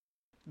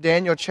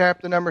Daniel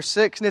chapter number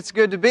 6, and it's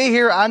good to be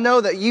here. I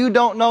know that you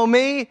don't know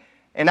me,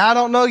 and I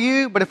don't know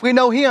you, but if we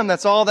know Him,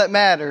 that's all that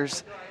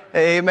matters.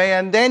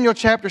 Amen. Daniel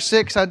chapter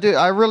 6,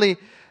 I really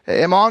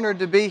am honored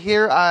to be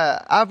here.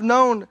 I've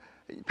known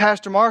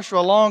Pastor Marshall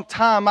a long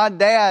time. My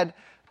dad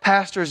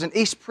pastors in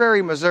East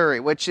Prairie, Missouri,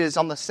 which is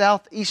on the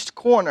southeast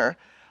corner,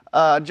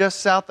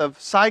 just south of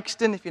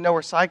Sikeston. If you know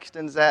where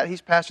Sikeston's at,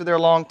 he's pastored there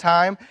a long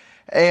time.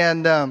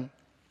 And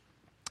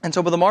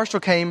so Brother Marshall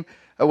came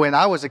when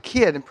I was a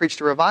kid and preached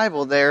a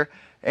revival there.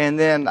 And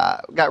then I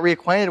got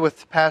reacquainted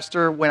with the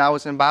pastor when I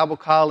was in Bible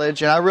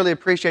college. And I really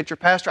appreciate your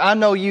pastor. I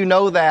know you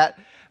know that,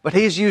 but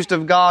he's used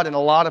of God in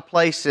a lot of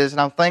places, and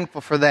I'm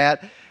thankful for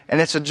that.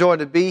 And it's a joy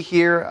to be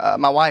here.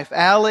 My wife,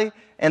 Allie,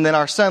 and then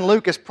our son,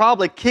 Luke, is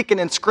probably kicking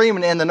and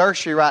screaming in the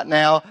nursery right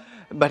now.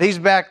 But he's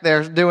back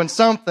there doing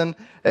something,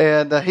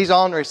 and he's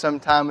ornery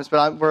sometimes.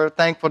 But we're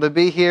thankful to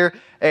be here,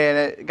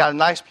 and got a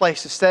nice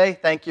place to stay.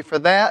 Thank you for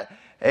that.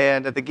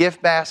 And the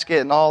gift basket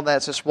and all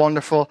that's just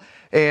wonderful.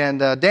 And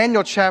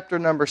Daniel chapter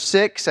number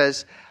 6,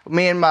 as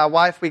me and my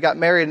wife, we got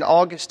married in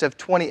August of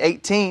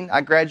 2018.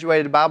 I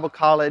graduated Bible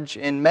college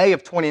in May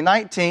of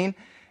 2019.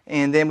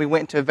 And then we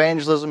went to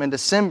evangelism in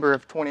December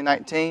of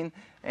 2019.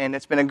 And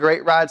it's been a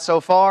great ride so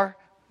far.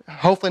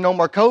 Hopefully no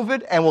more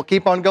COVID, and we'll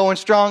keep on going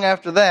strong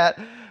after that.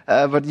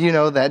 But you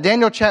know that.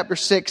 Daniel chapter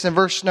 6 and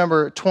verse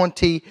number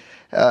 20,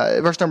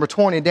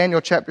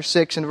 Daniel chapter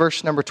 6 and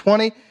verse number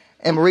 20.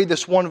 And we'll read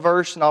this one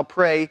verse, and I'll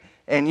pray,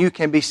 and you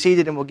can be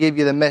seated, and we'll give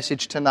you the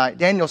message tonight.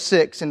 Daniel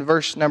 6 and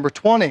verse number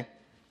 20.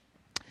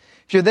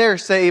 If you're there,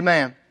 say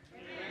amen.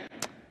 Amen.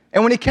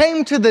 And when he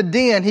came to the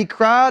den, he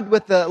cried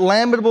with a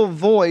lamentable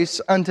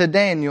voice unto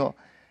Daniel.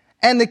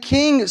 And the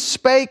king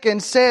spake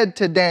and said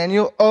to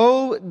Daniel,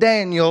 O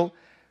Daniel,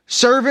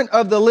 servant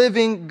of the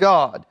living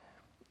God,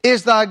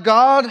 is thy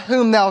God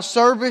whom thou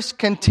servest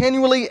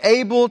continually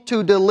able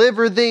to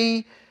deliver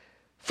thee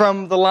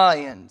from the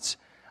lions?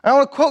 I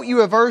want to quote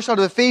you a verse out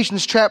of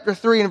Ephesians chapter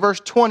 3 and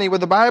verse 20 where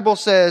the Bible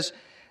says,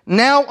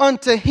 Now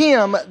unto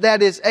him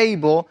that is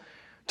able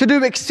to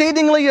do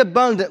exceedingly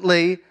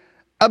abundantly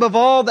above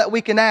all that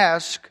we can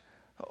ask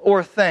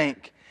or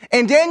think.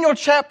 In Daniel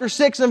chapter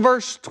 6 and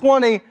verse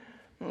 20,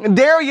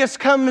 Darius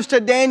comes to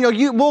Daniel.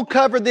 We'll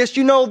cover this.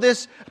 You know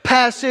this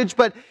passage,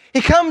 but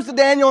he comes to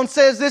Daniel and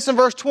says this in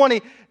verse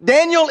 20,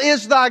 Daniel,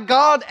 is thy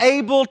God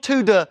able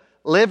to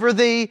deliver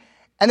thee?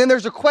 And then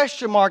there's a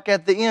question mark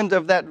at the end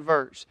of that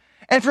verse.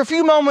 And for a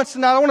few moments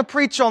tonight, I want to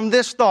preach on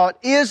this thought.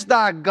 Is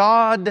thy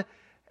God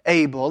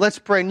able? Let's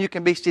pray and you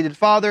can be seated.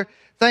 Father,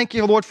 thank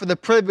you, Lord, for the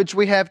privilege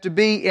we have to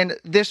be in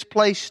this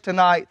place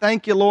tonight.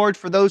 Thank you, Lord,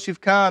 for those who've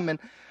come. And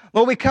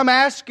Lord, we come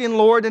asking,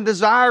 Lord, and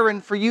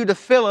desiring for you to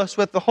fill us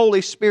with the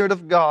Holy Spirit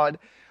of God.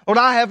 Lord,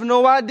 I have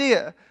no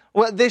idea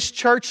what this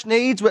church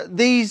needs, what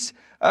these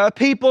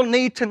people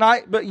need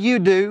tonight, but you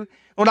do.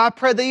 Lord, I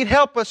pray that you'd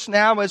help us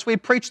now as we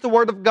preach the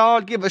Word of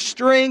God. Give us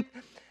strength.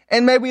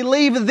 And may we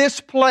leave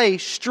this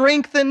place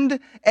strengthened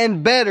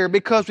and better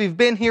because we've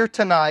been here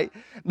tonight.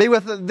 Be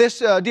with this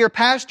dear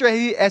pastor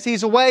as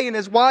he's away and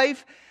his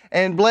wife.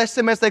 And bless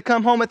them as they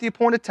come home at the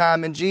appointed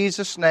time. In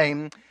Jesus'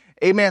 name,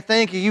 amen.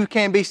 Thank you. You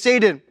can be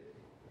seated.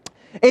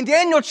 In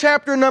Daniel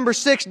chapter number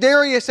 6,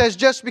 Darius has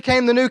just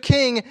become the new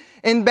king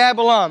in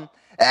Babylon.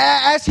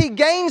 As he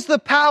gains the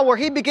power,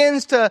 he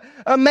begins to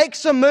make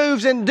some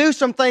moves and do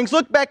some things.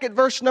 Look back at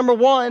verse number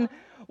 1.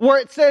 Where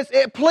it says,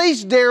 it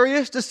pleased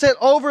Darius to set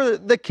over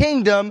the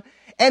kingdom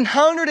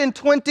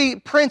 120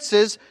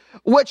 princes,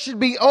 which should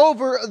be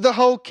over the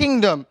whole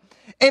kingdom.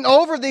 And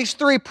over these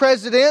 3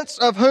 presidents,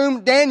 of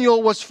whom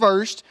Daniel was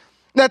first,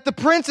 that the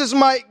princes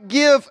might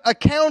give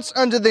accounts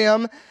unto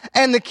them,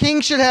 and the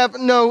king should have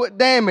no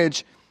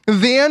damage.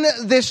 Then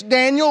this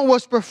Daniel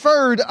was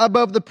preferred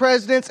above the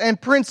presidents and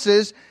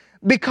princes,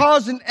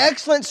 because an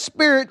excellent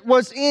spirit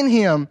was in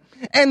him.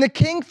 And the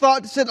king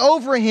thought to set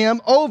over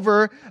him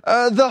over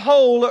the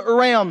whole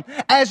realm.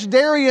 As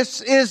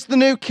Darius is the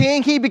new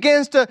king, he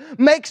begins to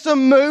make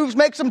some moves,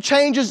 make some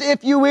changes,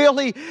 if you will.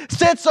 He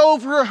sets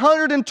over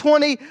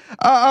 120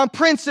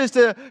 princes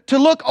to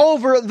look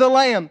over the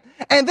land.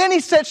 And then he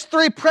sets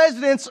 3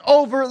 presidents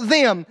over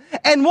them.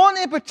 And one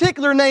in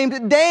particular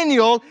named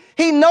Daniel,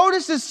 he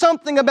notices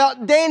something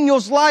about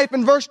Daniel's life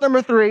in verse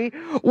number 3,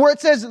 where it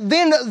says,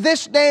 Then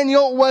this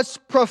Daniel was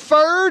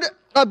preferred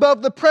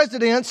above the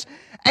presidents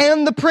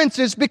and the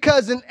princes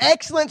because an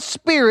excellent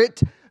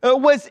spirit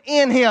was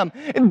in him.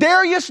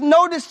 Darius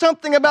noticed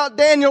something about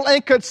Daniel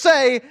and could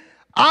say,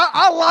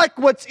 I like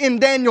what's in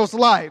Daniel's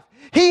life.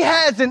 He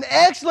has an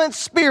excellent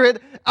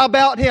spirit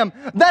about him.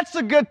 That's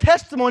a good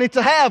testimony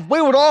to have.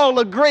 We would all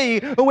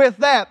agree with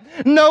that.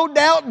 No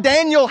doubt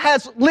Daniel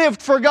has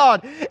lived for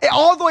God.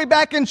 All the way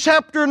back in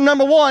chapter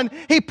number 1,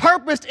 he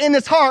purposed in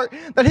his heart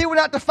that he would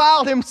not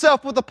defile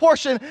himself with a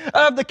portion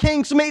of the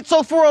king's meat.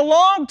 So for a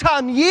long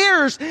time,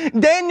 years,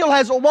 Daniel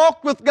has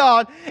walked with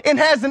God and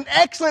has an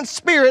excellent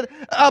spirit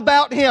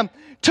about him.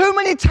 Too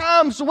many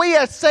times we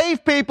as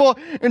saved people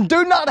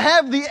do not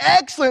have the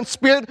excellent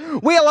spirit.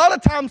 We a lot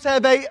of times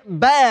have a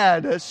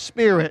bad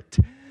spirit.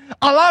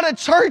 A lot of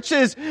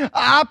churches,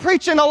 I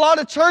preach in a lot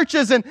of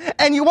churches,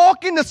 and you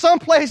walk into some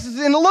places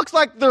and it looks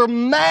like they're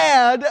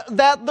mad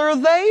that they're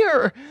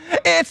there.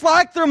 It's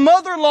like their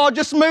mother-in-law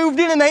just moved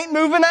in and ain't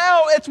moving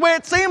out. It's what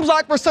it seems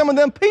like for some of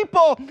them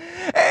people.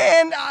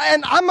 And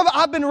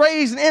I've been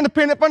raised an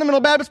independent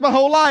fundamental Baptist my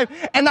whole life,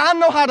 and I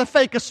know how to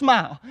fake a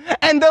smile.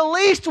 And the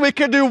least we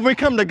could do when we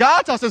come to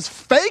God's house is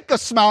fake a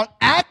smile and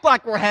act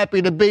like we're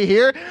happy to be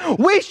here.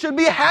 We should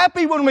be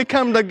happy when we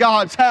come to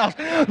God's house.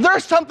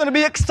 There's something to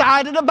be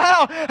excited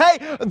about. Hey,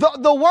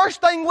 the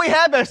worst thing we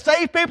have as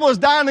saved people is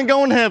dying and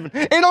going to heaven.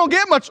 It don't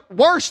get much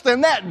worse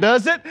than that,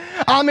 does it?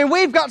 I mean,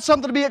 we've got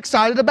something to be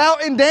excited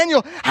about, and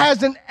Daniel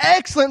has an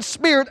excellent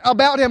spirit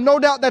about him. No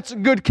doubt that's a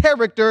good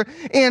character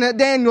in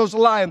Daniel's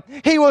life.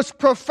 He was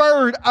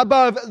preferred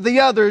above the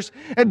others.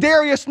 And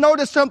Darius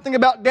noticed something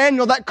about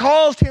Daniel that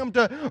caused him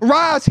to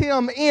rise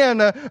him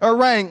in a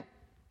rank.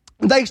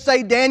 They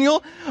say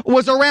Daniel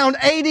was around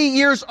 80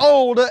 years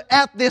old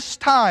at this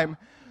time.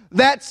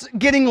 That's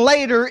getting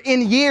later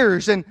in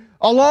years. And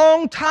a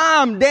long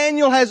time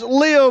Daniel has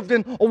lived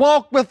and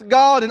walked with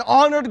God and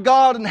honored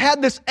God and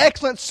had this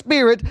excellent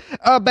spirit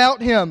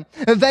about him.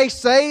 They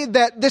say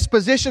that this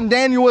position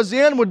Daniel was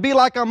in would be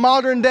like a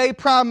modern day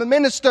prime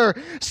minister,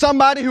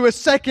 somebody who is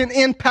second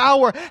in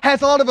power,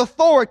 has a lot of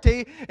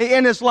authority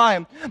in his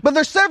life. But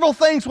there's several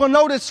things we'll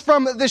notice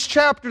from this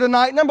chapter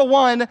tonight. Number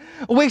one,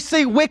 we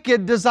see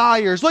wicked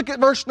desires. Look at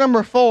verse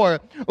number 4.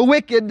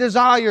 Wicked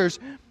desires.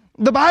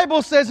 The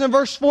Bible says in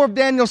verse 4 of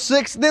Daniel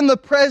 6, then the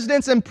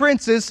presidents and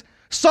princes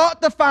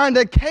sought to find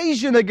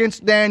occasion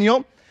against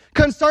Daniel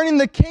concerning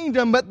the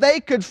kingdom, but they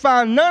could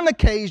find none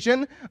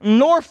occasion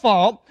nor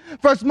fault.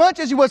 For as much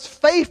as he was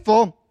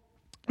faithful,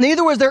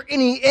 neither was there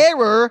any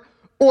error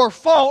or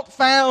fault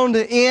found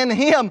in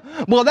him.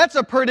 Well, that's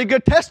a pretty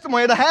good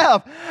testimony to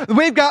have.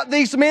 We've got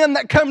these men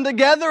that come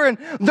together and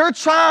they're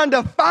trying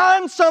to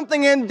find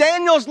something in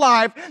Daniel's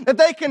life that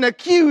they can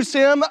accuse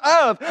him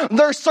of.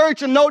 They're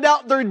searching, no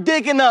doubt they're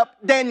digging up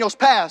Daniel's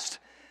past.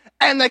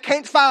 And they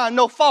can't find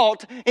no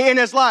fault in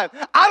his life.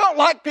 I don't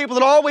like people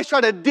that always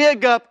try to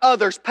dig up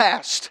others'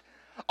 past.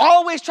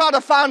 Always try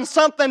to find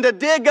something to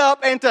dig up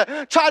and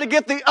to try to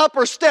get the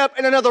upper step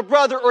in another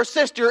brother or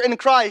sister in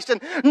Christ.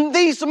 And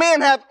these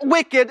men have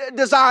wicked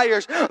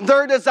desires.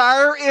 Their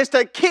desire is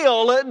to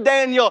kill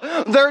Daniel.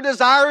 Their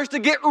desire is to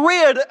get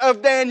rid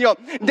of Daniel.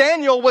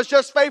 Daniel was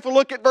just faithful.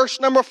 Look at verse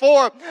number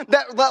 4.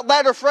 That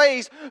latter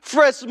phrase,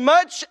 for as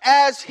much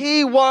as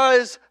he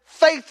was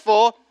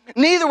faithful,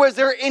 neither was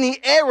there any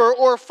error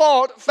or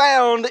fault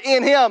found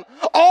in him.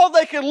 All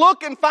they could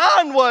look and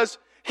find was,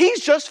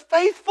 he's just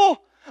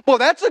faithful. Well,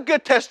 that's a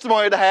good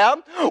testimony to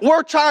have.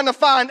 We're trying to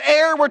find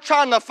error, we're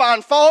trying to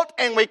find fault,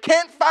 and we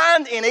can't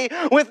find any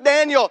with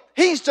Daniel.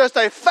 He's just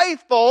a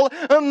faithful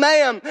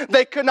man.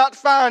 They could not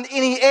find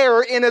any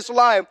error in his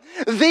life.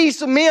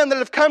 These men that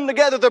have come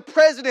together, the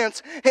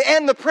presidents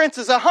and the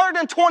princes,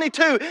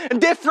 122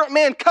 different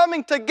men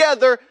coming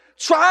together,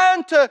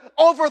 trying to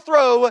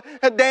overthrow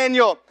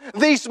Daniel.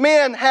 These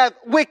men have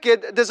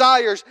wicked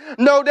desires.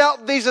 No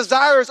doubt these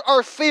desires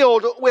are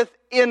filled with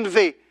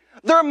envy.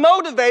 They're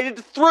motivated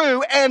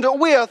through and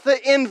with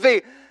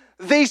envy.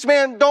 These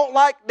men don't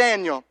like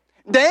Daniel.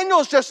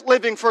 Daniel's just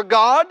living for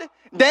God.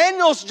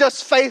 Daniel's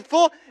just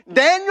faithful.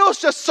 Daniel's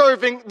just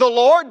serving the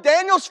Lord.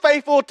 Daniel's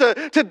faithful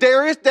to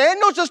Darius.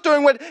 Daniel's just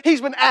doing what he's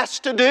been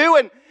asked to do.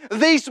 And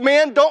these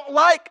men don't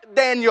like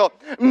Daniel.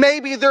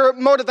 Maybe their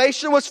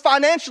motivation was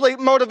financially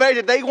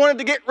motivated. They wanted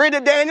to get rid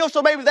of Daniel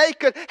so maybe they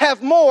could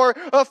have more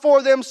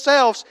for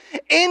themselves.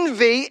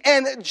 Envy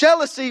and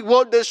jealousy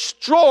will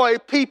destroy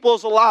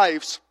people's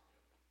lives.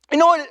 You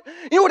know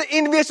what an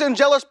envious and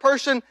jealous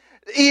person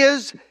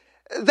is?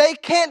 They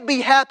can't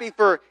be happy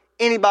for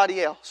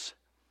anybody else.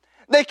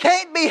 They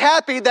can't be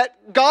happy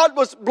that God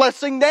was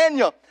blessing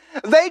Daniel.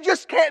 They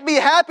just can't be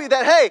happy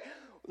that, hey,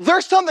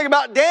 there's something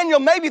about Daniel.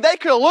 Maybe they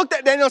could have looked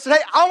at Daniel and said,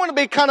 hey, I want to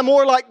be kind of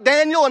more like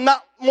Daniel and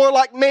not more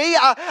like me.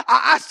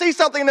 I see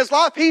something in his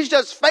life. He's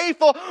just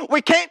faithful.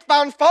 We can't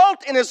find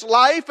fault in his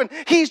life, and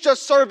he's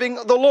just serving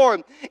the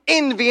Lord.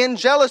 Envy and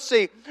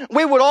jealousy.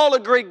 We would all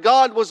agree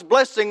God was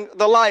blessing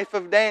the life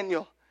of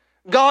Daniel.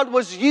 God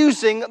was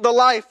using the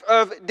life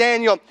of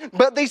Daniel.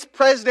 But these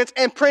presidents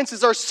and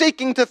princes are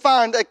seeking to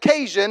find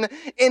occasion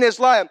in his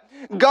life.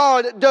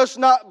 God does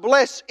not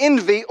bless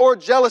envy or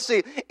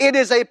jealousy. It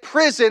is a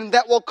prison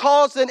that will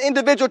cause an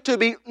individual to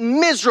be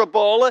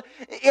miserable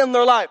in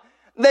their life.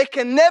 They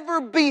can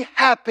never be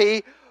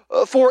happy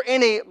for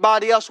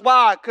anybody else.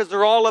 Why? Because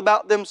they're all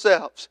about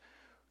themselves.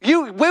 We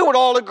would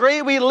all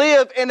agree we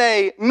live in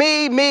a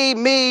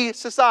me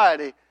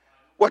society.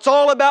 Where it's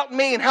all about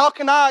me and how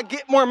can I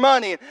get more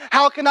money? And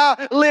how can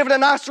I live in a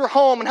nicer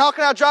home? And how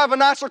can I drive a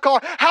nicer car?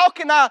 How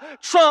can I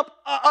trump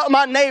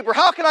my neighbor?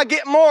 How can I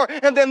get more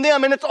than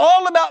them? And it's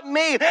all about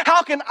me.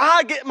 How can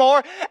I get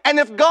more? And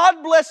if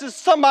God blesses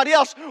somebody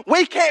else,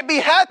 we can't be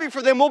happy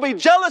for them. We'll be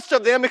jealous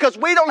of them because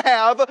we don't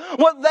have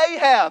what they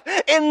have.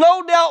 And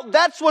no doubt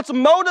that's what's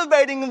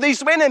motivating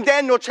these men in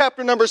Daniel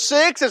chapter number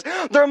 6 is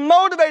they're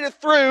motivated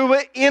through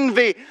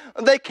envy.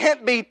 They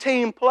can't be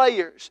team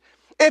players.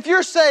 If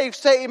you're saved,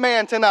 say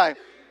amen tonight.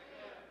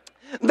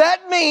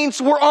 That means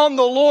we're on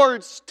the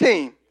Lord's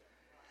team.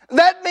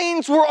 That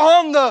means we're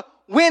on the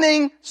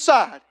winning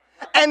side.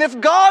 And if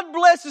God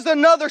blesses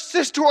another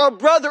sister or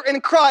brother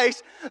in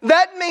Christ,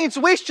 that means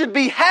we should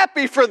be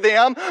happy for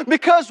them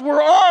because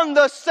we're on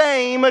the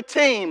same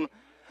team.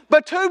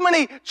 But too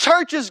many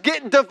churches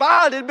get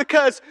divided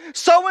because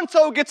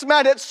so-and-so gets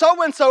mad at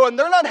so-and-so and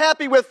they're not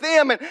happy with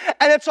them. And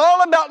it's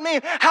all about me.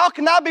 How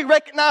can I be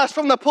recognized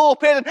from the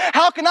pulpit? And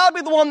how can I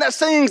be the one that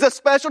sings the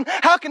special?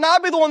 How can I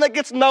be the one that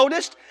gets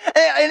noticed?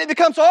 And it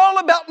becomes all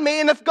about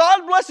me. And if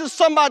God blesses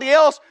somebody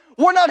else,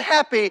 we're not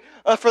happy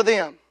for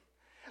them.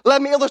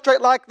 Let me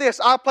illustrate like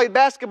this. I played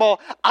basketball.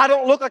 I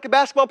don't look like a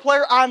basketball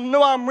player. I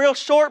know I'm real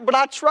short, but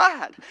I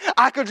tried.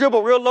 I could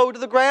dribble real low to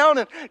the ground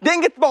and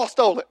didn't get the ball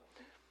stolen.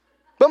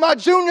 But my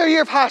junior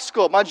year of high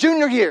school,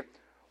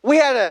 we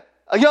had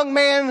a young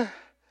man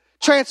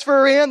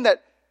transfer in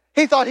that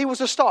he thought he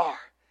was a star.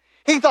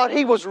 He thought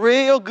he was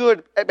real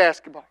good at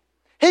basketball.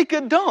 He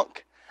could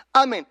dunk.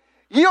 I mean,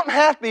 you don't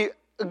have to be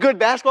a good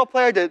basketball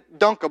player to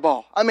dunk a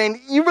ball. I mean,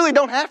 you really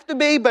don't have to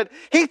be, but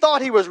he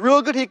thought he was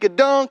real good. He could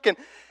dunk,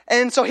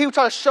 and so he would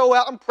try to show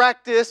out and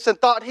practice and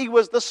thought he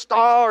was the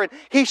star and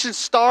he should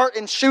start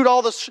and shoot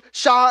all the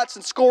shots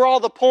and score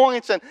all the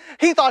points. And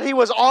he thought he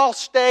was all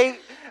state.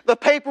 The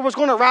paper was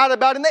going to write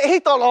about him. He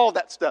thought all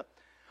that stuff.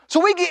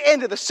 So we get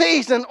into the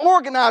season,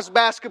 organized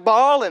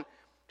basketball, and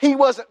he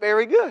wasn't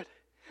very good.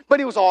 But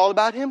he was all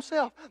about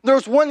himself. There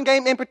was one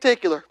game in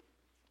particular.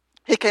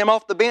 He came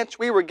off the bench.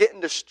 We were getting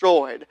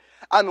destroyed.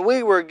 I mean,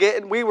 we were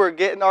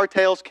getting our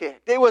tails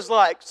kicked. It was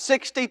like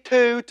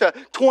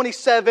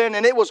 62-27,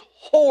 and it was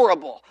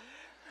horrible.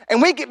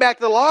 And we get back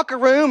to the locker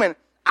room, and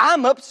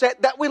I'm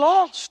upset that we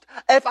lost.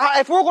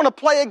 If we're going to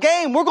play a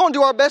game, we're going to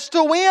do our best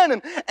to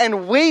win.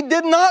 And we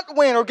did not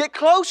win or get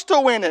close to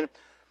winning.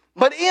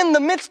 But in the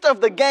midst of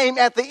the game,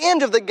 at the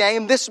end of the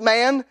game, this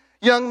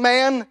young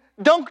man,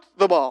 dunked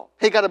the ball.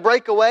 He got a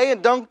breakaway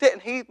and dunked it.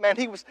 And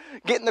he was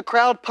getting the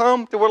crowd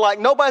pumped. And we're like,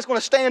 nobody's going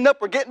to stand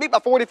up or get beat by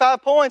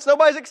 45 points.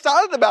 Nobody's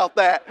excited about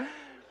that.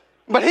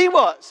 But he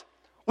was.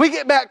 We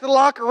get back to the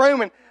locker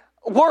room and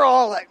we're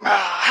all like,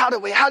 how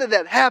did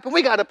that happen?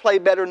 We got to play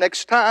better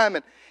next time.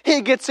 And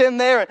he gets in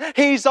there and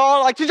he's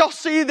all like, did y'all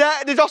see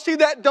that? Did y'all see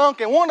that dunk?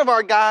 And one of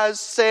our guys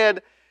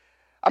said,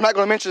 I'm not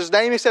going to mention his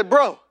name. He said,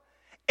 bro,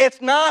 it's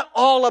not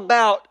all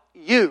about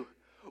you.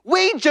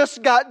 We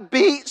just got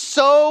beat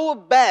so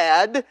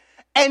bad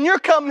and you're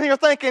coming here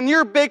thinking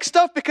you're big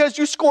stuff because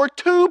you scored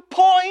 2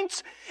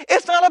 points.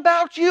 It's not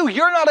about you.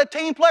 You're not a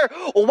team player.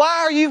 Why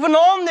are you even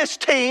on this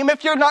team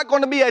if you're not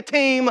going to be a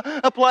team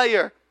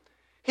player?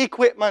 He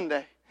quit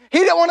Monday. He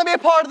didn't want to be a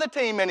part of the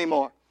team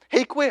anymore.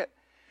 He quit.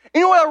 You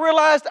know what I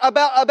realized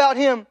about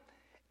him?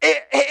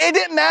 It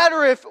didn't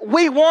matter if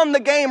we won the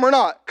game or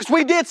not. Because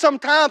we did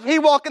sometimes. He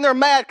walked in there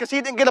mad because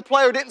he didn't get a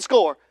play or didn't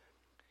score.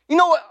 You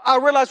know what I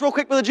realized real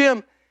quick with the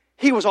gym?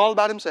 He was all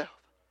about himself.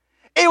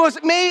 It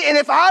was me, and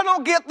if I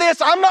don't get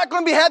this, I'm not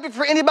going to be happy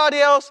for anybody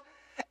else.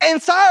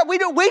 Inside,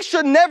 we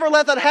should never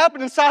let that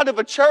happen inside of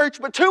a church,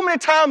 but too many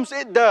times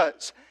it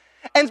does.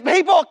 And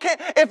people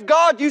can't, if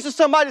God uses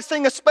somebody to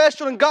sing a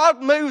special and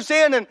God moves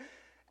in, and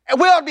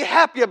we ought to be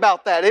happy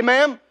about that,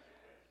 amen?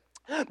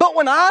 But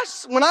when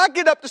I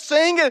get up to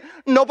sing and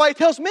nobody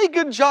tells me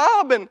good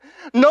job and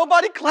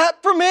nobody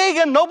clapped for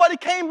me and nobody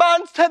came by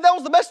and said that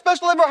was the best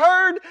special I ever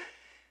heard,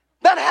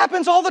 that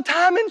happens all the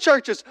time in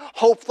churches.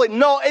 Hopefully,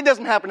 no, it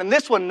doesn't happen in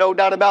this one, no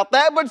doubt about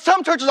that. But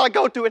some churches I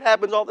go to, it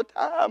happens all the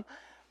time.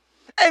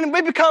 And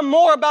we become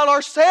more about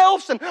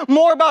ourselves and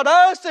more about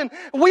us. And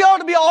we ought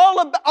to be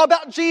all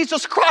about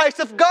Jesus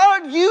Christ. If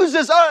God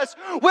uses us,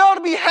 we ought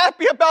to be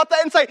happy about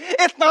that and say,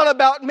 it's not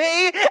about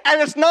me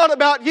and it's not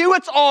about you.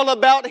 It's all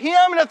about Him.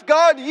 And if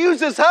God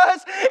uses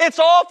us, it's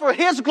all for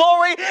His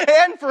glory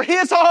and for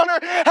His honor.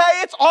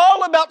 Hey, it's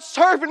all about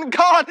serving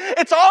God.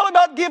 It's all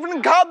about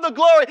giving God the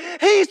glory.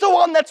 He's the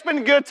one that's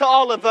been good to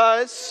all of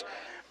us.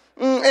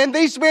 And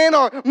these men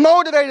are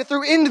motivated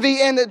through envy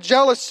and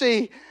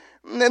jealousy.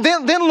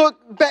 Then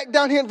look back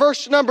down here in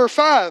verse number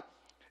 5.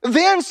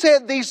 Then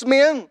said these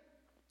men,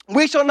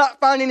 we shall not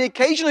find any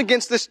occasion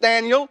against this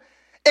Daniel,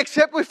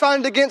 except we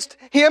find against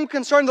him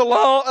concerning the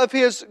law of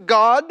his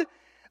God.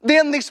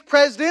 Then these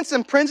presidents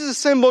and princes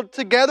assembled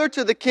together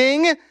to the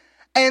king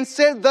and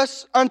said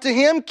thus unto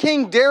him,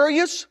 King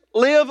Darius,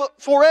 live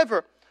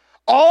forever.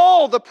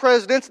 All the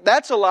presidents,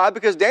 that's a lie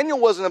because Daniel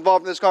wasn't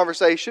involved in this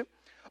conversation.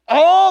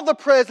 All the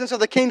presidents of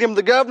the kingdom,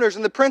 the governors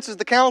and the princes,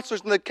 the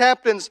counselors and the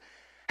captains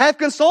have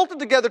consulted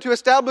together to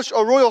establish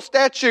a royal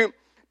statute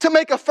to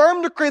make a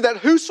firm decree that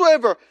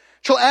whosoever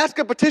shall ask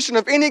a petition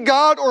of any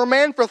god or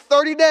man for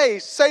 30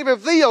 days, save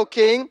of thee, O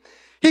king,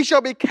 he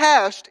shall be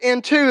cast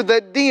into the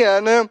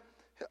den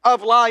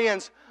of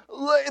lions.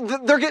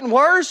 They're getting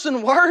worse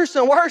and worse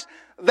and worse.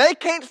 They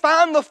can't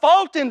find the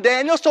fault in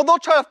Daniel, so they'll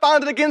try to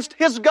find it against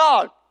his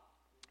God.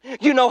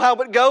 You know how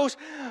it goes.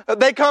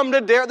 They come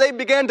to they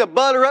began to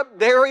butter up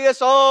Darius.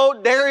 Oh,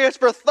 Darius,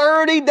 for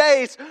 30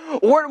 days.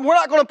 We're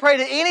not going to pray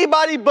to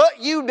anybody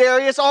but you,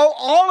 Darius.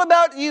 All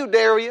about you,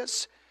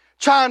 Darius.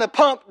 trying to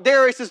pump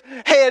Darius'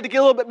 head to get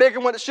a little bit bigger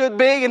than what it should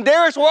be. And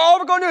Darius, well, all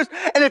we're going to do is,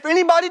 and if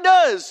anybody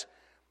does,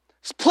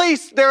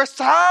 please, there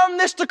sign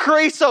this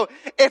decree, so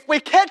if we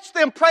catch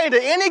them praying to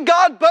any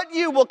god but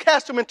you, we'll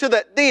cast them into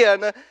that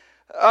den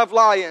of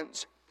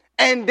lions.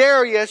 And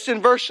Darius,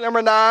 in verse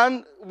number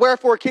 9,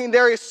 wherefore King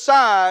Darius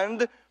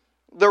signed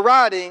the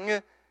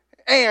writing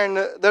and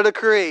the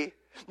decree.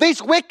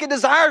 These wicked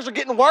desires are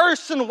getting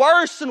worse and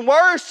worse and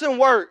worse and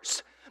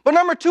worse. But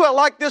number 2, I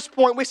like this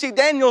point. We see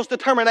Daniel's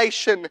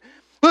determination.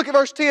 Look at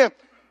verse 10.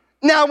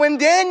 Now when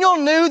Daniel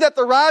knew that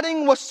the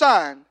writing was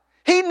signed,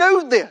 he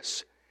knew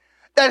this,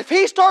 that if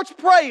he starts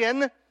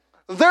praying,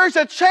 there's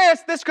a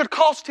chance this could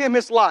cost him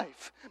his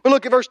life. But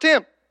look at verse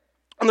 10.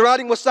 And the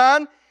writing was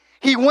signed.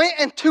 He went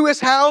into his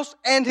house,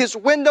 and his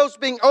windows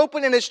being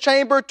open in his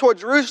chamber toward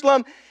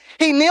Jerusalem,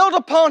 he kneeled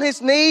upon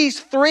his knees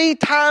 3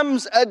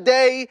 times a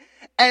day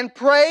and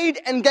prayed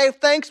and gave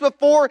thanks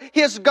before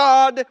his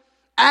God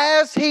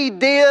as he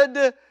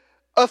did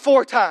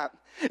aforetime.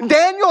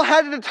 Daniel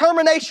had a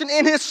determination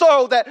in his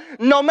soul that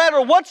no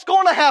matter what's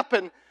going to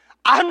happen,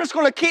 I'm just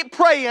going to keep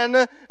praying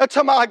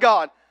to my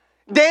God.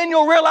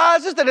 Daniel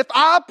realizes that if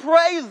I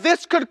pray,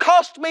 this could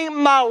cost me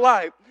my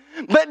life.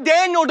 But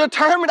Daniel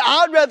determined,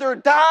 I'd rather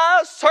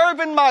die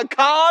serving my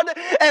God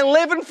and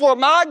living for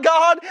my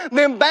God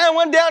than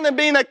bowing down and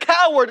being a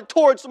coward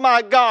towards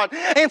my God.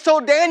 And so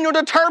Daniel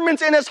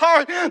determines in his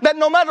heart that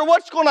no matter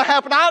what's going to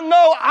happen, I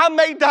know I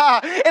may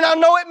die and I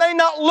know it may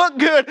not look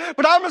good,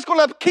 but I'm just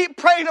going to keep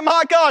praying to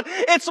my God.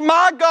 It's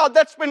my God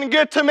that's been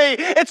good to me.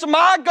 It's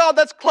my God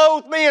that's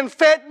clothed me and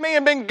fed me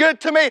and been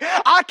good to me.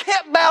 I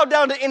can't bow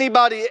down to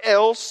anybody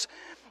else.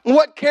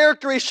 What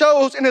character he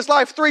shows in his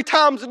life 3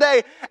 times a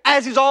day,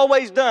 as he's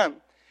always done.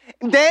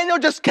 Daniel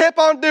just kept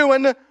on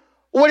doing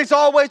what he's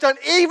always done,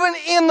 even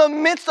in the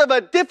midst of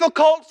a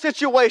difficult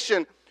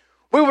situation.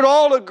 We would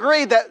all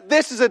agree that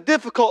this is a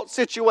difficult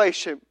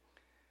situation.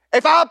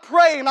 If I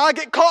pray and I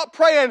get caught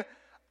praying,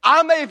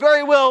 I may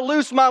very well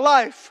lose my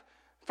life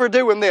for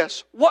doing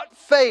this. What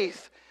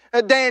faith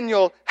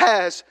Daniel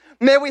has.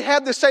 May we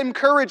have the same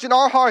courage in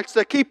our hearts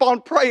to keep on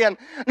praying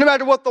no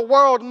matter what the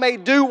world may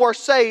do or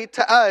say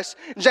to us.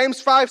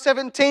 James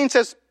 5:17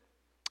 says,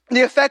 the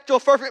effectual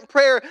fervent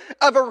prayer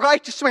of a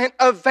righteous man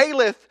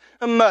availeth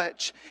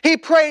much. He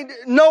prayed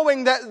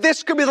knowing that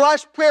this could be the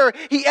last prayer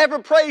he ever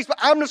prays, but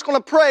I'm just going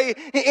to pray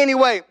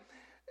anyway.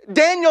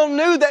 Daniel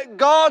knew that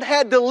God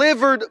had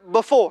delivered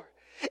before.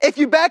 If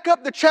you back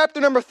up to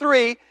chapter number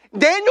 3,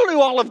 Daniel knew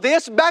all of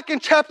this. Back in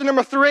chapter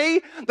number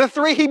 3, the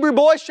 3 Hebrew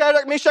boys,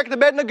 Shadrach, Meshach, and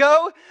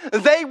Abednego,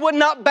 they would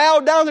not bow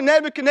down to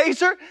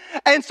Nebuchadnezzar.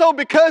 And so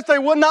because they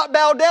would not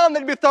bow down,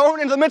 they'd be thrown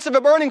into the midst of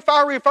a burning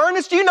fiery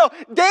furnace. You know,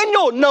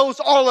 Daniel knows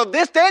all of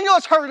this. Daniel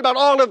has heard about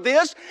all of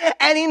this.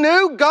 And he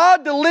knew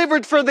God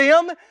delivered for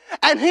them.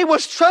 And he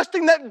was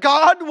trusting that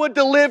God would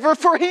deliver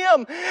for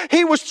him.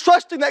 He was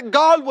trusting that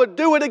God would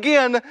do it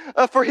again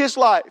for his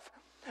life.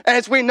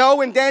 As we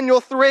know in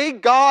Daniel 3,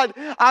 God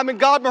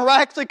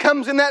miraculously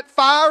comes in that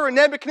fire, and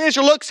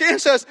Nebuchadnezzar looks in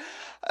and says,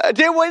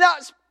 did we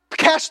not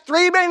cast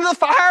 3 men into the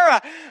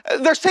fire?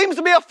 There seems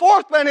to be a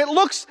 4th man. It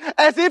looks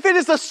as if it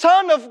is the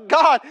Son of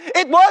God.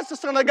 It was the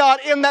Son of God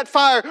in that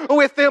fire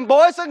with them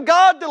boys, and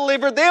God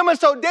delivered them. And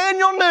so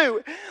Daniel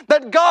knew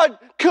that God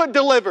could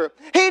deliver.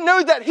 He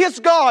knew that his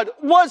God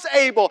was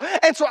able.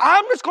 And so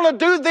I'm just going to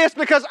do this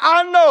because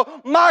I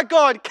know my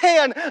God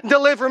can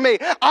deliver me.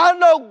 I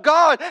know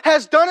God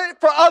has done it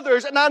for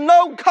others, and I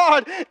know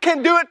God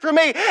can do it for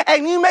me.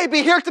 And you may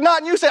be here tonight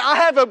and you say, I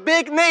have a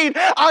big need.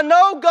 I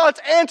know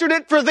God's answered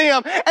it for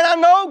them, and I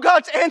know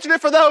God's answered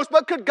it for those,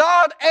 but could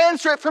God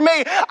answer it for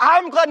me?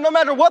 I'm glad no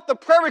matter what the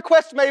prayer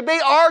request may be,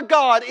 our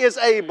God is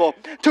able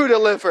to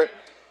deliver it.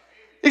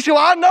 You see,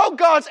 well, I know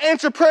God's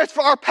answered prayers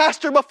for our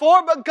pastor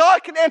before, but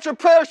God can answer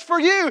prayers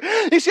for you.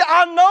 You see,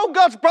 I know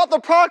God's brought the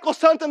prodigal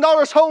sons and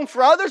daughters home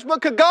for others,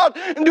 but could God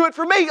do it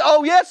for me?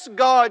 Oh, yes,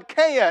 God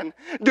can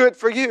do it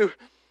for you.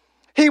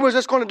 He was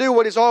just going to do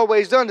what he's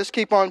always done, just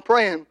keep on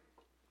praying.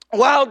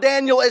 While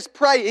Daniel is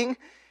praying,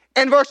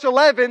 in verse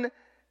 11,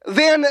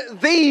 then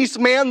these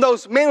men,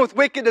 those men with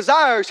wicked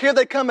desires, here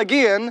they come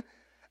again,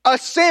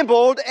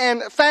 assembled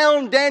and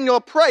found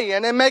Daniel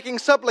praying and making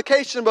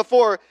supplication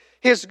before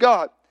his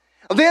God.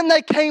 Then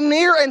they came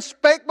near and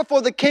spake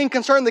before the king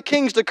concerning the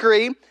king's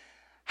decree.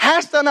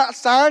 Hast thou not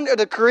signed a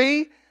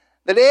decree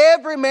that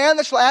every man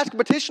that shall ask a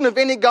petition of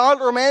any god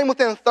or man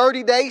within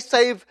 30 days,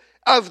 save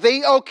of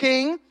thee, O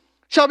king,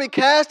 shall be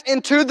cast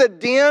into the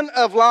den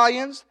of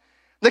lions?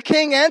 The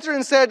king answered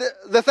and said,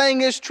 the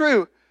thing is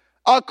true,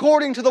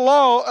 according to the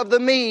law of the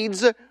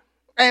Medes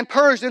and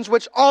Persians,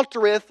 which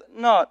altereth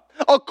not.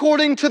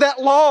 According to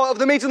that law of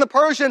the Medes and the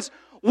Persians,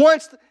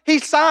 once he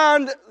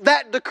signed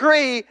that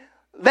decree,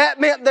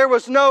 that meant there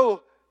was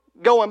no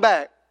going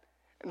back.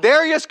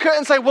 Darius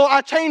couldn't say, well,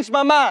 I changed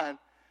my mind.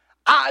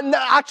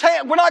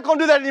 We're not going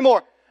to do that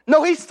anymore.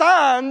 No, he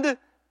signed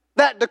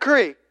that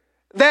decree.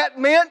 That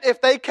meant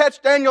if they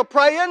catch Daniel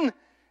praying,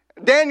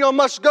 Daniel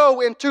must go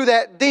into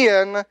that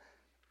den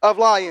of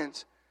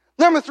lions.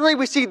 Number 3,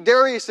 we see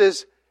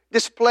Darius's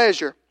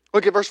displeasure.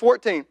 Look at verse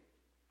 14.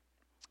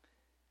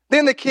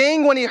 Then the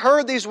king, when he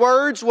heard these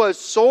words, was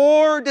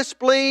sore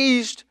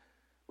displeased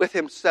with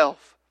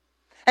himself,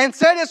 and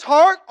set his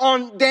heart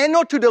on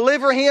Daniel to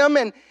deliver him,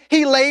 and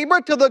he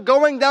labored till the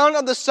going down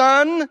of the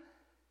sun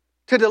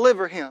to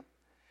deliver him.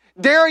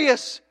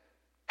 Darius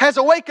has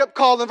a wake-up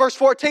call in verse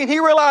 14. He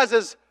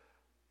realizes,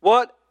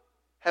 what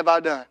have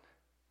I done?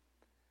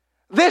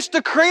 This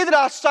decree that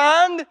I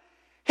signed,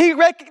 he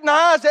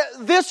recognized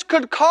that this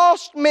would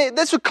cause me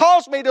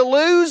to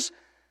lose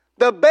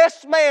the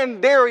best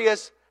man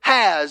Darius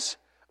has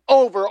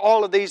over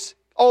all of these,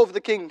 over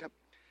the kingdom.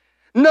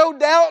 No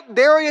doubt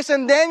Darius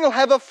and Daniel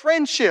have a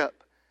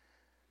friendship.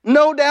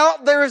 No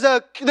doubt there's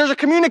a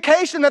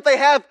communication that they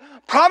have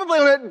probably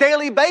on a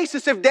daily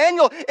basis. If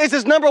Daniel is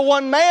his number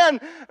one man,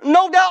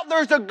 no doubt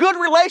there's a good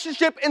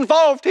relationship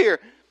involved here.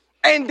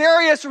 And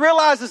Darius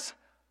realizes,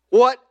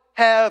 what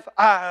have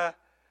I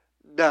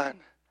done?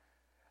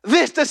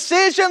 This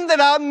decision that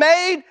I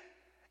made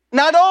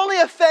not only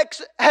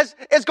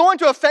is going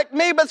to affect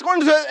me, but it's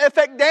going to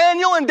affect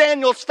Daniel and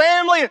Daniel's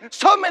family and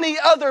so many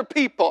other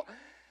people.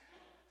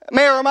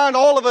 May I remind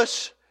all of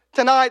us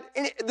tonight,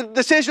 the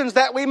decisions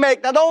that we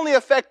make not only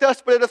affect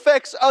us, but it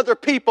affects other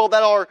people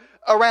that are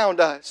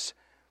around us.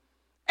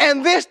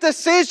 And this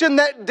decision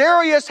that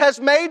Darius has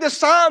made to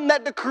sign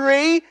that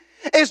decree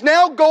is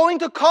now going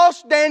to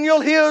cost Daniel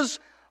his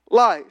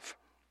life.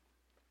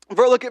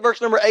 Look at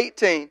verse number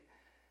 18.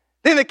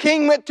 Then the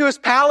king went to his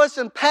palace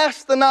and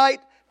passed the night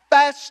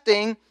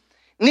fasting.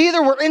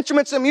 Neither were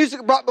instruments of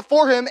music brought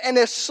before him, and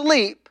his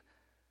sleep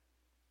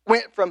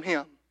went from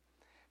him.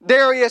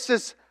 Darius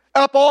is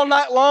up all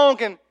night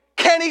long and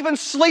can't even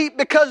sleep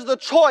because of the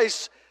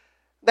choice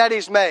that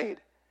he's made.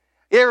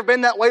 You ever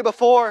been that way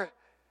before?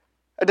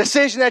 A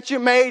decision that you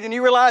made and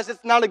you realize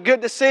it's not a good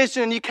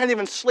decision and you can't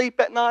even sleep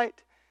at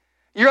night?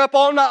 You're up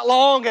all night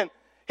long and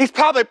he's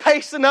probably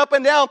pacing up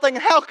and down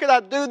thinking, how could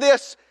I do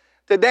this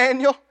to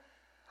Daniel?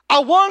 I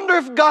wonder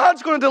if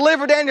God's going to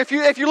deliver Daniel.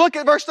 If you look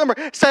at verse number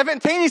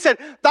 17, he said,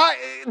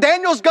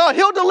 Daniel's God,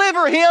 he'll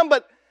deliver him.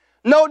 But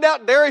no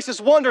doubt Darius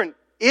is wondering,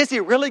 is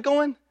he really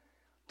going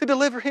to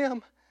deliver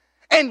him?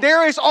 And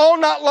Darius all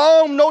night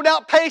long, no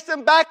doubt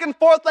pacing back and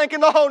forth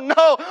thinking, oh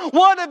no,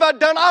 what have I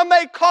done? I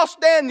may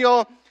cost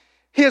Daniel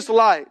his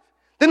life.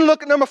 Then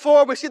look at number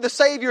 4, we see the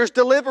Savior's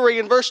delivery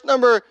in verse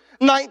number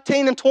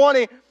 19 and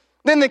 20.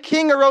 Then the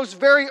king arose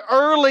very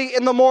early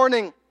in the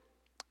morning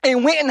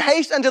and went in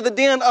haste unto the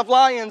den of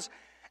lions.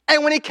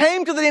 And when he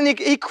came to the den,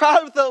 he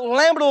cried with a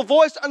lamentable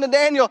voice unto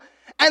Daniel.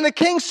 And the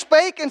king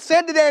spake and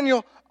said to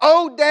Daniel,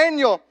 O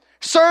Daniel,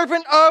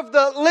 servant of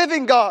the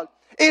living God,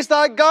 is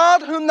thy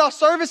God whom thou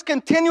servest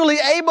continually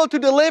able to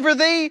deliver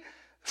thee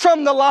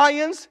from the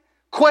lions?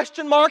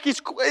 Question mark.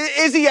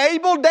 Is he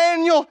able,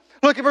 Daniel?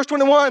 Look at verse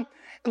 21.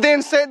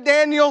 Then said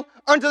Daniel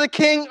unto the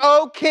king,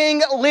 O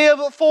king,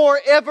 live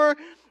forever.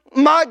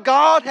 My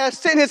God has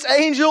sent his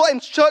angel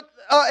and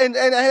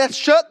hath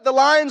shut the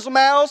lions'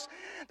 mouths,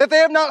 that they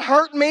have not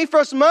hurt me, for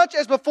as much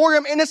as before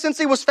him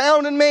innocency was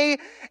found in me,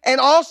 and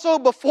also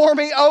before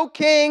me, O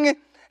king,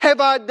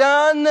 have I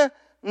done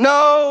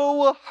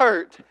no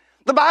hurt.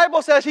 The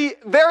Bible says he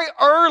very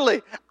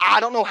early, I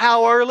don't know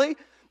how early,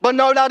 but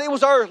no doubt it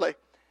was early.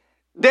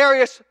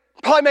 Darius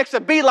probably makes a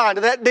beeline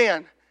to that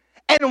den,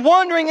 and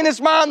wondering in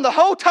his mind the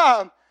whole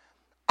time,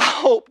 I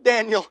hope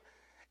Daniel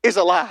is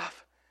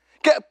alive.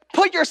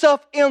 Put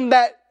yourself in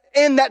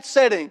that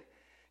setting.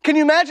 Can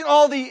you imagine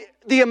all the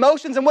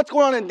emotions and what's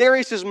going on in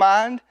Darius'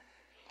 mind?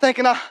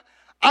 Thinking,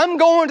 I'm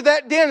going to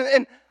that den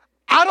and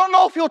I don't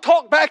know if he'll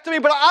talk back to me,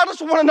 but I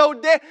just want to know,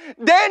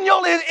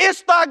 Daniel,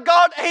 is thy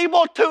God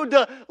able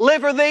to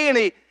deliver thee? And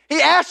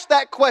he asked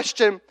that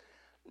question,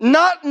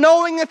 not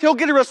knowing if he'll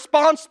get a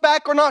response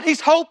back or not.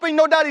 He's hoping,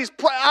 no doubt,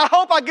 I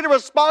hope I get a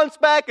response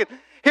back. And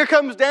here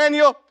comes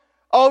Daniel.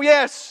 Oh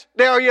yes,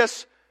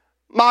 Darius,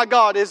 my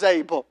God is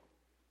able.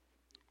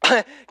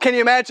 Can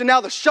you imagine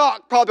now the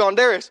shock probably on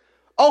Darius?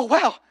 Oh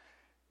wow,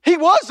 he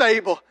was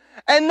able.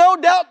 And no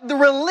doubt the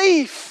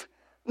relief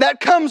that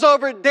comes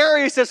over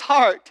Darius'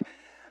 heart,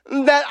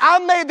 that I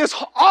made this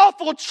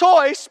awful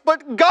choice,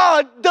 but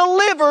God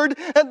delivered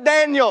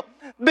Daniel.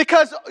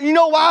 Because you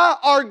know why?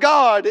 Our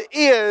God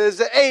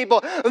is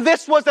able.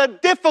 This was a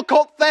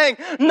difficult thing.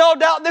 No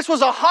doubt this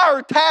was a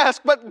hard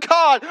task, but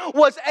God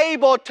was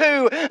able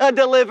to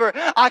deliver.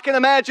 I can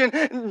imagine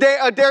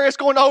Darius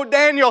going, oh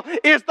Daniel,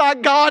 is thy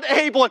God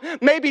able?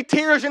 And maybe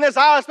tears in his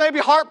eyes, maybe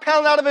heart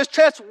pounding out of his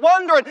chest,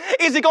 wondering,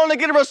 is he going to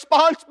get a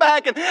response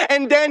back?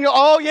 And Daniel,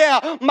 oh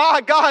yeah,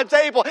 my God's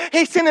able.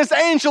 He sent his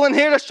angel in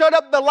here to shut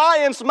up the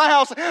lion's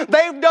mouth.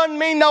 They've done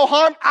me no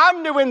harm.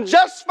 I'm doing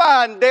just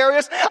fine,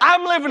 Darius.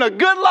 I'm living a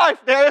good life,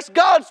 Darius.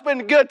 God's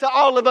been good to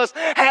all of us,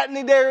 hadn't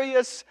he,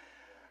 Darius?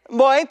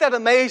 Boy, ain't that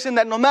amazing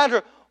that no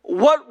matter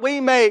what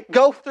we may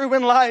go through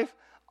in life,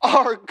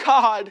 our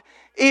God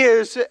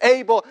is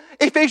able.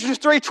 Ephesians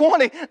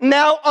 3:20,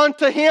 now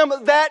unto him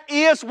that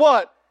is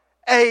what?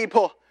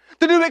 Able.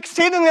 To do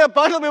exceedingly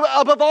abundantly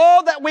above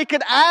all that we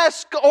could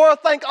ask or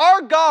think.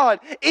 Our God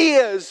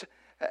is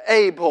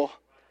able.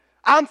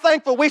 I'm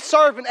thankful we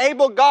serve an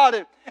able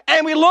God.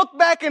 And we look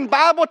back in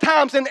Bible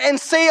times and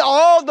see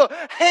all the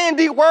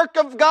handiwork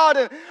of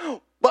God.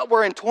 But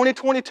we're in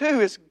 2022.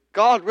 Is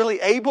God really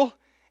able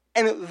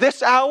in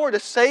this hour to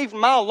save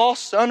my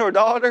lost son or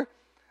daughter?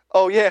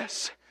 Oh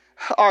yes,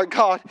 our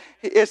God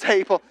is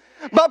able.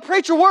 But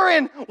preacher, we're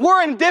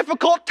in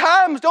difficult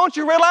times. Don't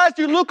you realize?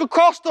 You look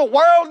across the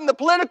world and the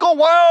political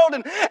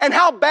world and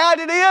how bad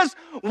it is.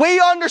 We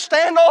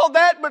understand all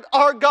that, but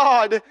our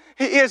God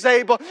is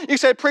able. You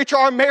say, preacher,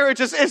 our marriage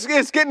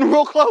is getting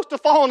real close to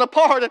falling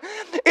apart. And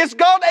is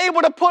God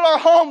able to put our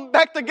home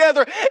back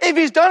together? If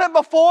He's done it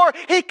before,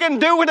 He can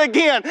do it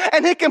again.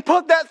 And He can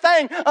put that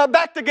thing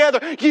back together.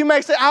 You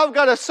may say, I've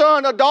got a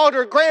son, a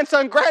daughter, a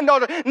grandson,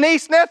 granddaughter,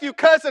 niece, nephew,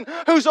 cousin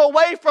who's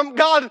away from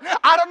God.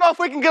 I don't know if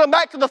we can get them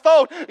back to the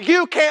fold.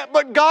 You can't,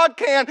 but God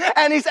can.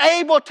 And He's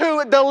able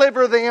to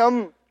deliver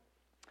them.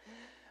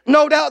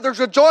 No doubt there's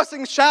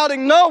rejoicing,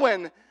 shouting,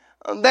 knowing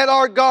that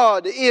our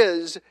God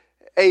is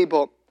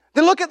able.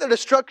 Then look at the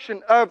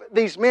destruction of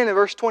these men in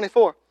verse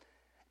 24.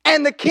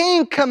 And the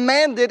king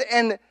commanded,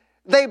 and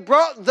they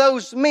brought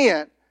those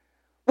men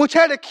which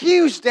had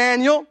accused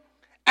Daniel,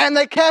 and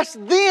they cast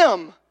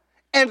them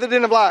into the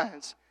den of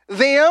lions.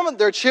 Them,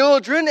 their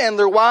children, and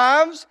their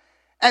wives,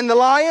 and the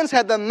lions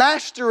had the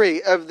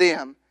mastery of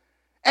them,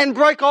 and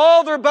break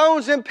all their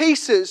bones in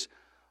pieces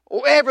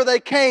wherever they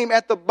came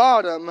at the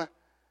bottom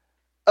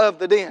of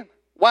the den.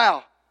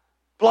 Wow.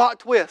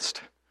 Plot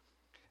twist.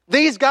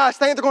 These guys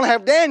think they're going to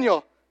have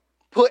Daniel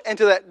put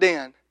into that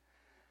den.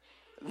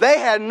 They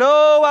had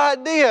no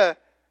idea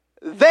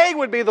they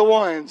would be the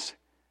ones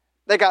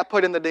that got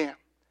put in the den.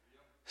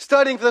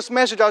 Studying for this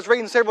message, I was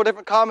reading several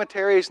different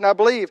commentaries, and I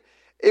believe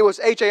it was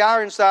H.A.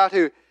 Ironside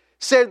who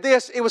said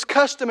this: it was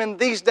custom in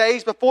these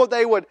days, before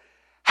they would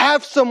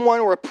have someone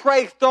or a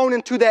prey thrown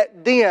into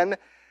that den,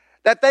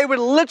 that they would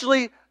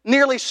literally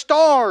nearly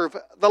starve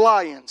the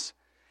lions,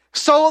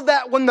 so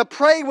that when the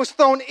prey was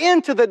thrown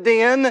into the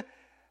den,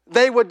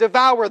 they would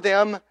devour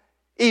them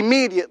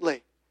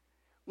immediately.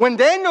 When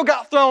Daniel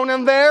got thrown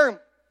in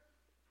there,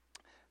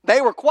 they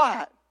were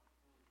quiet.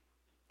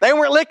 They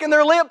weren't licking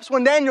their lips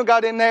when Daniel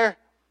got in there.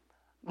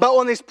 But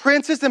when these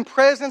princes and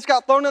presidents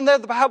got thrown in there,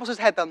 the Bible says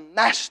had the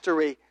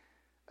mastery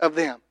of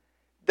them.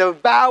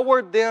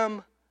 Devoured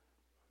them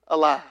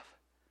alive.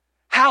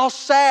 How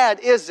sad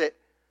is it,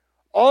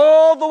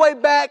 all the way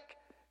back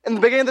in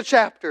the beginning of the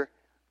chapter,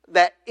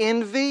 that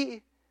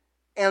envy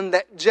and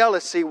that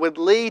jealousy would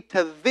lead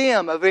to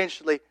them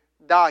eventually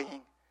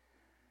dying.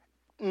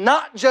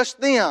 Not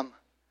just them.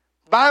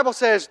 The Bible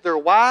says their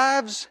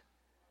wives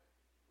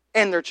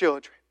and their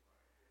children.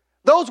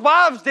 Those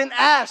wives didn't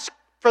ask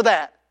for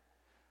that.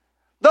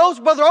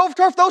 Brother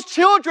Overturf, those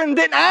children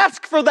didn't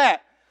ask for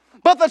that.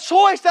 But the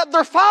choice that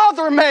their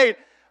father made,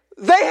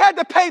 they had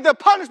to pay the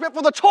punishment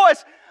for the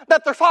choice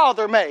that their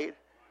father made.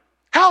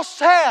 How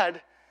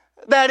sad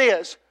that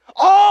is.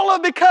 All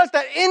of because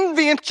that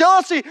envy and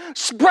jealousy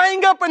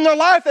sprang up in their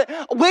life,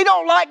 that we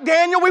don't like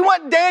Daniel, we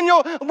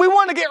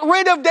want to get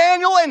rid of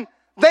Daniel, and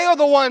they are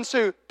the ones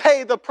who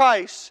pay the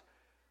price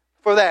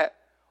for that.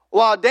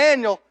 While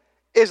Daniel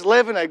is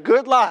living a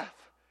good life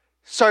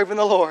serving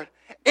the Lord.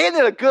 Isn't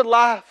it a good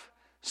life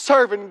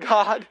serving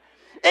God?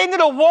 Isn't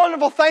it a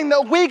wonderful thing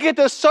that we get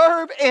to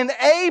serve an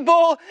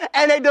able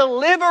and a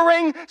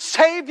delivering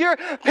Savior?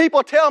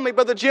 People tell me,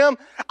 Brother Jim,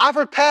 I've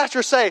heard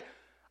pastors say,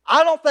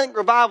 I don't think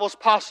revival is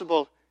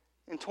possible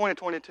in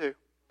 2022.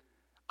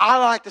 I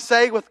like to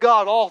say, with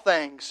God, all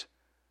things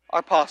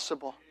are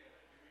possible.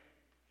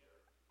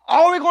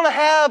 Are we going to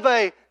have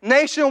a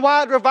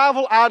nationwide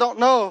revival? I don't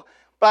know,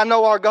 but I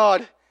know our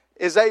God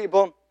is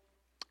able.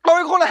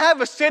 Are we going to have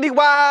a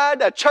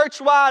citywide, a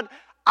churchwide?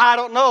 I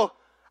don't know.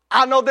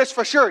 I know this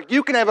for sure.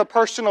 You can have a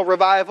personal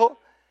revival,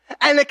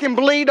 and it can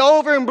bleed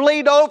over,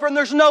 and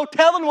there's no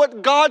telling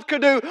what God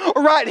could do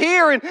right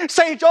here in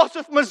St.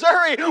 Joseph,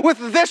 Missouri with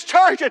this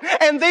church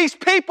and these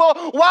people.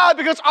 Why?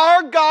 Because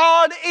our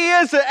God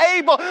is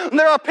able. And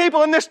there are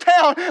people in this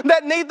town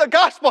that need the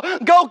gospel.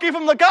 Go give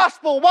them the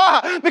gospel.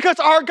 Why? Because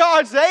our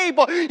God's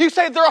able. You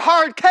say they're a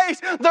hard case.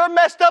 They're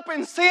messed up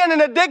in sin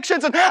and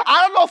addictions, and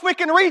I don't know if we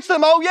can reach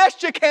them. Oh,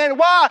 yes, you can.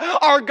 Why?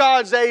 Our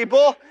God's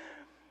able.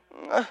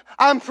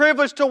 I'm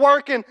privileged to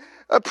work in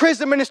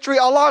prison ministry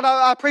a lot.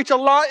 I preach a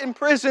lot in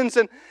prisons,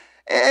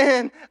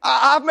 and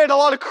I've met a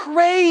lot of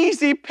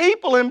crazy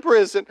people in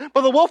prison.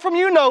 Brother Wolfram,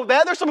 you know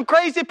that. There's some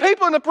crazy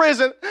people in the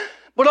prison.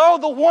 But oh,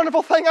 the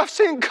wonderful thing, I've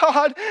seen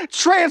God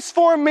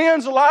transform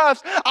men's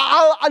lives.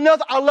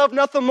 I love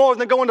nothing more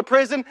than going to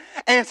prison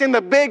and seeing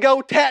the big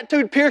old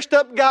tattooed, pierced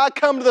up guy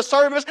come to the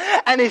service,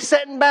 and he's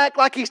sitting back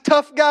like he's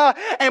tough guy,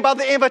 and by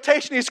the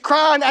invitation he's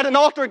crying at an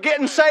altar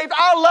getting saved.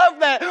 I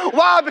love that.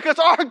 Why? Because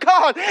our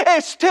God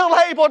is still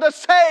able to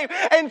save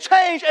and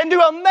change and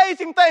do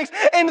amazing things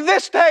in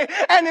this day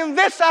and in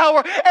this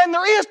hour. And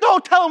there is no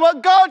telling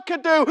what God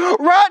could do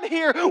right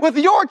here with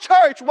your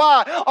church.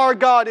 Why? Our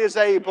God is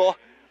able.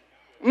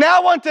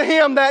 Now unto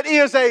Him that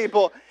is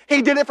able.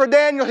 He did it for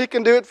Daniel. He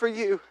can do it for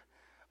you.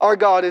 Our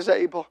God is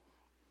able.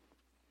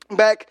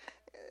 Back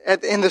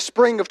in the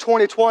spring of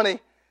 2020,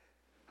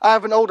 I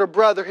have an older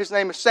brother. His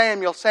name is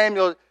Samuel.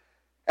 Samuel,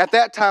 at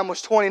that time,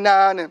 was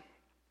 29, and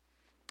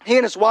he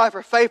and his wife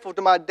are faithful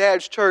to my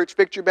dad's church,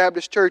 Victory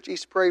Baptist Church,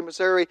 East Prairie,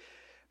 Missouri.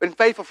 Been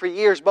faithful for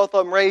years. Both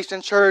of them raised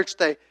in church.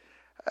 In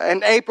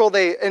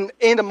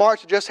end of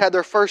March, they just had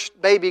their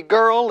first baby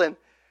girl and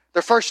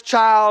their first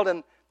child,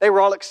 and they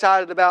were all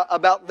excited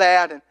about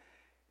that. And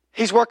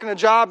he's working a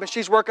job, and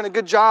she's working a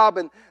good job,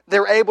 and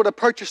they're able to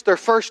purchase their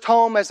first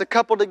home as a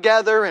couple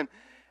together, and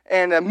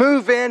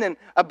move in, and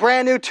a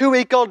brand new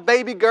 2-week-old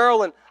baby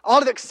girl, and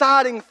all the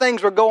exciting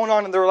things were going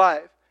on in their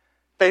life.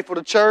 Faithful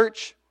to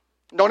church,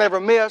 don't ever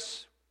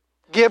miss,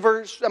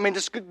 givers. I mean,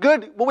 just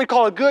good, what we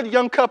call a good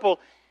young couple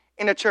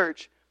in a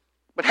church.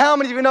 But how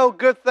many of you know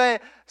good thing?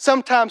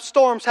 Sometimes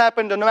storms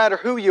happen no matter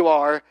who you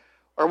are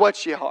or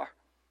what you are.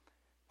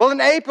 Well,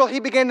 in April, he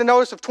began to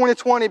notice of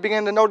 2020,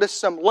 began to notice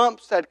some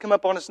lumps that had come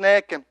up on his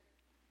neck, and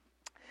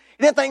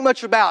he didn't think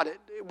much about it.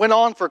 It went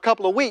on for a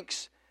couple of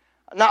weeks,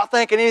 not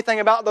thinking anything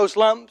about those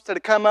lumps that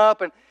had come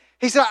up. And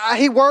he said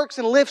he works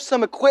and lifts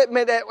some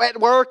equipment at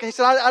work, and he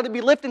said I'd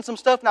be lifting some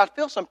stuff, and I'd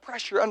feel some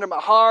pressure under my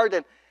heart,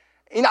 and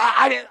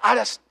I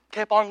just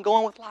kept on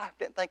going with life,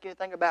 didn't think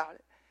anything about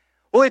it.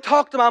 Well, he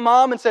talked to my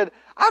mom and said,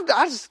 I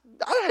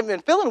haven't been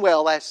feeling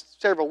well the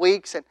last several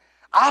weeks, and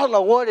I don't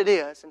know what it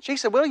is. And she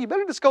said, well, you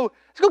better just go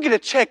get a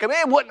checkup.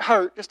 It wouldn't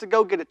hurt just to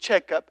go get a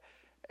checkup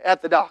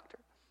at the doctor.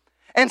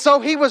 And so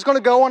he was going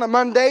to go on a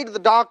Monday to the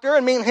doctor,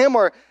 and me and him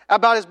were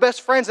about as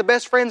best friends the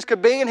best friends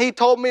could be, and he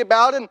told me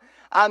about it,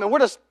 and we're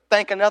just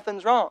thinking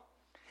nothing's wrong.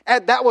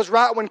 And that was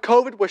right when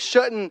COVID was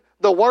shutting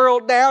the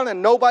world down,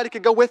 and nobody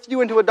could go with you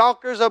into a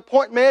doctor's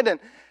appointment,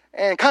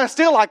 and kind of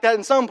still like that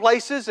in some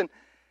places. And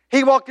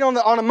he walked in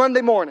on a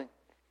Monday morning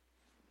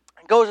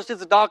and goes and sees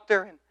the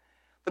doctor, and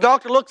the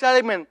doctor looks at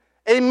him and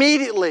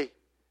immediately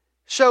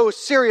shows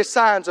serious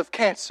signs of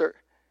cancer.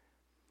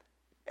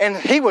 And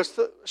he was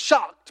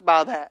shocked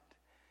by that.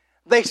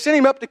 They sent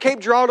him up to Cape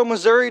Girardeau,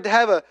 Missouri to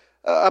have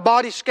a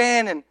body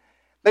scan, and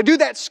they do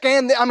that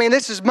scan. I mean,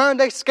 this is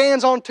Monday,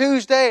 scans on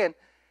Tuesday, and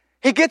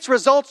he gets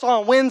results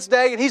on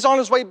Wednesday, and he's on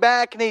his way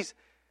back, and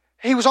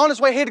he was on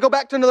his way here to go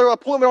back to another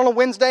appointment on a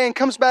Wednesday, and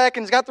comes back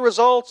and he's got the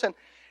results, and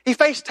he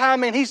FaceTimed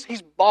me, and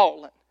he's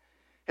bawling.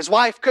 His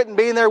wife couldn't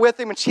be in there with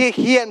him, and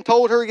he hadn't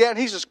told her yet, and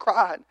he's just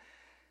crying.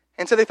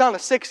 And so they found a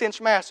 6-inch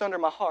mass under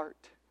my heart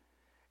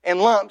and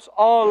lumps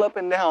all up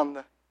and down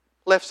the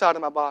left side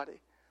of my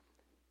body.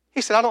 He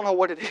said, I don't know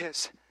what it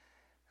is.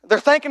 They're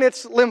thinking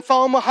it's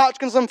lymphoma,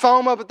 Hodgkin's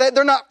lymphoma, but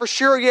they're not for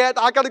sure yet.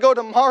 I got to go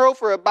tomorrow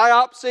for a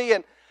biopsy.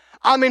 And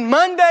I mean,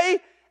 Monday,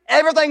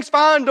 everything's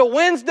fine. To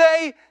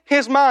Wednesday,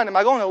 his mind, am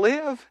I going to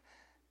live?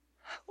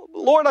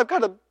 Lord, I've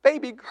got a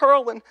baby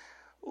girl, and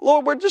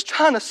Lord, we're just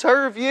trying to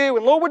serve you,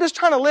 and Lord, we're just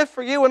trying to live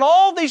for you, and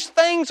all these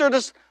things are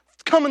just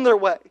coming their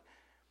way.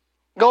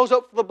 Goes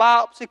up for the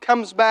biopsy,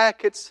 comes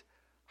back, it's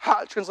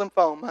Hodgkin's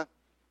lymphoma.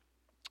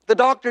 The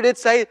doctor did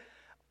say,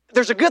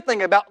 there's a good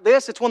thing about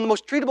this, it's one of the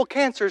most treatable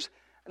cancers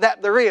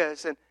that there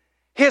is. And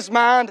his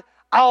mind,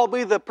 I'll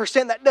be the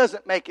percent that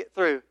doesn't make it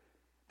through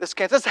this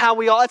cancer. That's how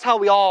we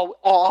all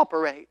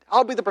operate.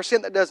 I'll be the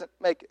percent that doesn't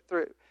make it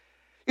through.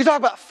 You talk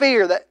about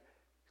fear that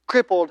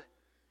crippled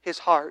his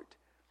heart.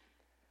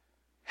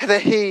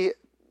 That he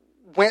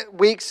went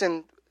weeks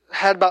and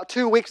had about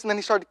 2 weeks, and then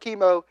he started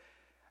chemo.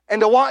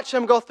 And to watch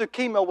him go through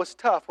chemo was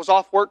tough. Was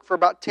off work for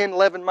about 10,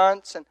 11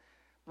 months, and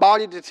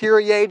body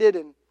deteriorated,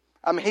 and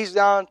I mean, he's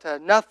down to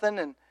nothing,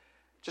 and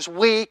just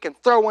weak, and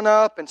throwing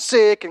up, and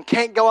sick, and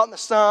can't go out in the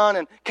sun,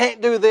 and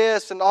can't do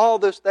this, and all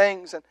those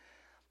things.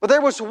 But there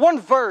was one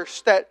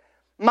verse that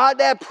my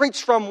dad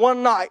preached from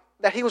one night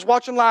that he was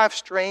watching live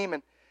stream,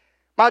 and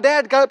my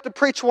dad got up to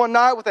preach one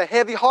night with a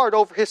heavy heart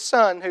over his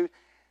son who's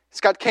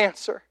got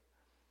cancer.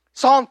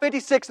 Psalm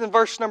 56 and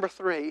verse number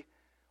 3.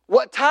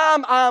 What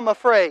time I am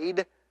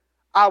afraid,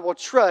 I will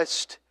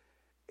trust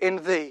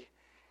in thee.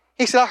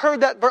 He said, I've heard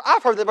that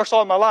verse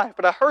all my life,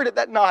 but I heard it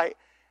that night,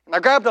 and I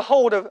grabbed a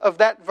hold of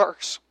that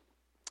verse.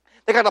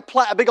 They got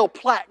a big old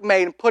plaque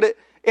made and put it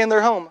in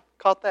their home.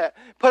 Caught that.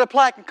 Put a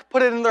plaque and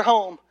put it in their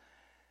home.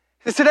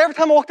 He said, every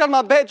time I walked out of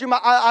my bedroom,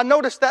 I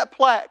noticed that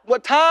plaque.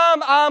 What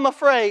time I'm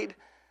afraid,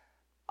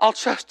 I'll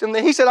trust in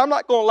thee. He said, I'm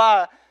not going to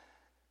lie.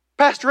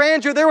 Pastor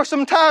Andrew, there were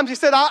some times, he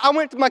said, I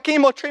went to my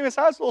chemo treatments,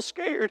 I was a little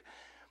scared.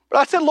 But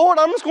I said, Lord,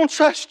 I'm just going to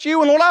trust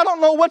you. And Lord, I don't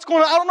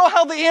know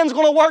how the end's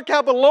going to work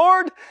out, but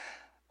Lord,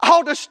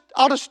 I'll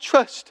just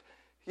trust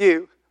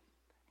you.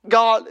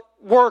 God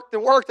worked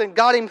and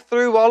got him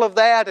through all of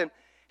that. And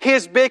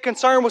his big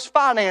concern was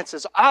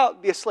finances.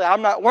 Obviously,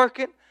 I'm not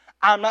working.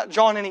 I'm not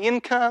drawing any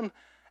income.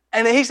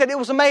 And he said it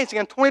was amazing.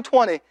 In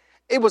 2020,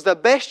 it was the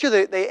best year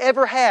that they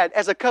ever had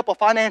as a couple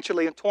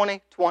financially in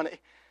 2020.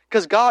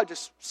 Because God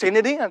just sent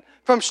it in.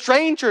 From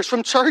strangers,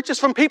 from churches,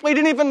 from people he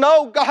didn't even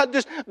know. God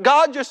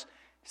just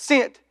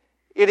sent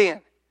it in.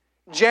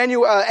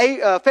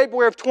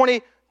 February of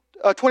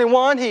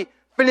 2021, he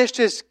finished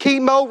his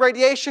chemo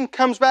radiation,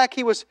 comes back,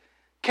 he was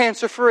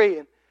cancer-free.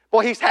 And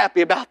boy, he's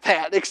happy about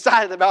that,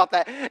 excited about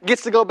that.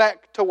 Gets to go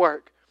back to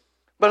work.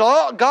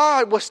 But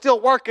God was still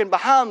working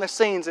behind the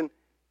scenes in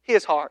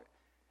his heart.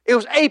 It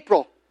was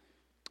April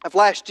of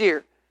last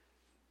year.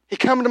 He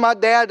come to my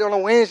dad on a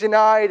Wednesday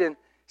night and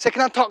said,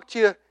 "Can I talk to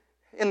you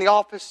in the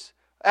office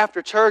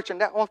after church?" And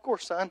Dad, "Well, of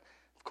course, son,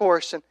 of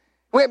course." And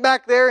went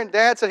back there, and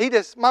Dad said,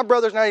 my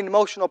brother's not an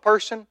emotional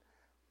person.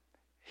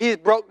 He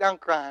broke down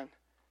crying.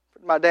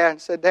 My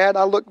dad said, "Dad,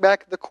 I look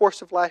back at the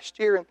course of last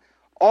year and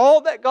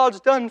all that God's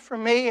done for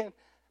me and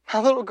my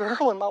little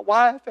girl and my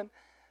wife, and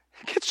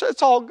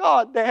it's all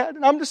God, Dad,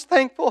 and I'm just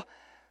thankful.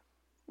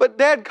 But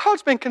Dad,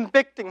 God's been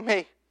convicting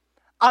me.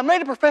 I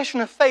made a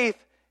profession of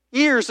faith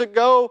years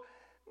ago,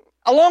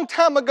 a long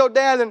time ago,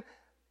 Dad, and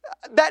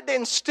that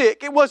didn't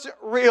stick. It wasn't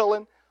real.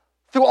 And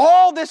through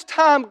all this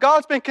time,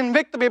 God's been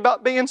convicting me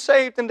about being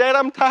saved, and Dad,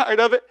 I'm tired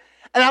of it.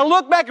 And I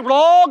look back at what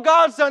all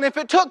God's done. If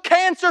it took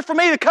cancer for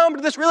me to come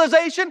to this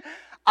realization,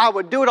 I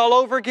would do it all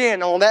over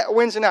again." On that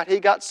Wednesday night, he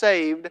got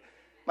saved.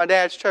 My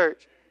dad's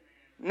church.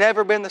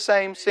 Never been the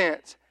same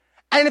since.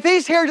 And if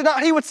he's here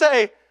tonight, he would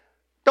say,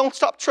 don't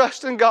stop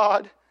trusting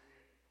God,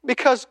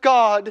 because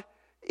God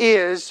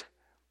is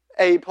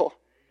able.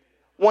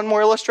 One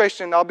more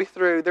illustration and I'll be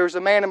through. There was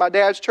a man in my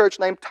dad's church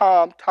named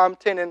Tom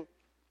Tennant.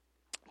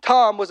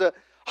 Tom was a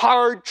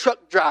hard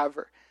truck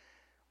driver.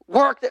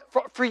 Worked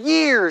for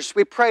years.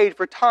 We prayed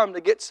for Tom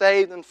to get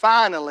saved, and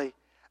finally,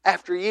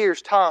 after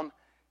years, Tom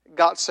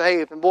got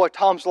saved. And boy,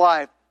 Tom's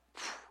life,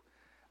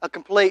 a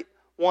complete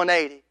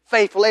 180.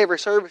 Faithful every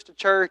service to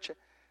church.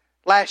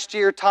 Last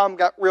year, Tom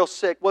got real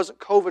sick. Wasn't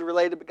COVID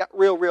related, but got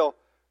real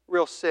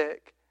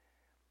sick.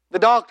 The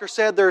doctor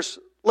said there's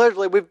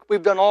literally,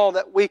 we've done all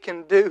that we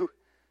can do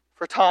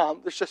for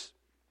Tom. There's just,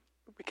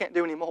 we can't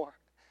do any more.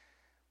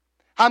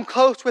 I'm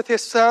close with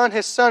his son.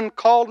 His son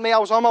called me. I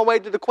was on my way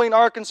to the Queen,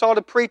 Arkansas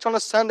to preach on a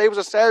Sunday. It was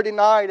a Saturday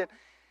night. And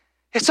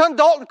his son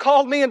Dalton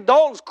called me, and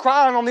Dalton's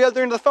crying on the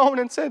other end of the phone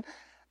and said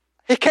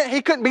he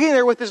couldn't be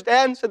there with his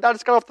dad, and said, "I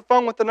just got off the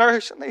phone with the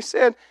nurse, and they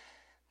said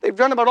they've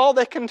done about all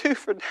they can do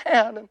for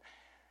Dad, and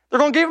they're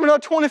going to give him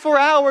another 24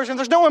 hours, and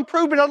there's no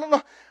improvement. I don't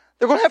know.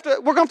 We're going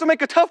to have to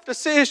make a tough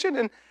decision."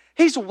 And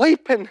he's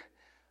weeping.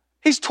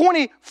 He's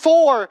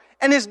 24,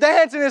 and his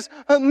dad's in his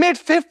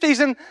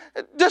mid-50s, and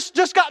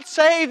just got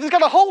saved. He's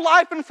got a whole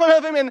life in front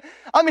of him, and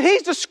I mean,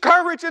 he's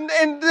discouraged, and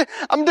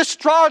I'm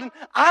distraught. And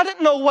I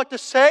didn't know what to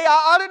say.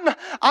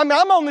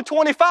 I'm only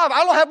 25.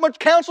 I don't have much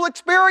counsel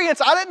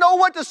experience. I didn't know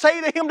what to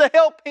say to him to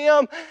help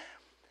him.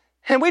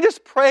 And we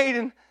just prayed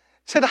and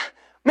said,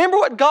 "Remember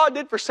what God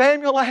did for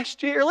Samuel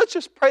last year? Let's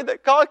just pray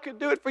that God could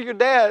do it for your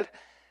dad."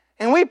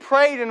 And we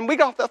prayed, and we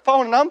got off that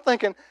phone, and I'm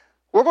thinking,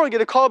 we're going to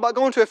get a call about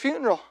going to a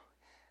funeral.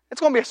 It's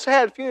going to be a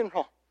sad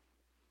funeral.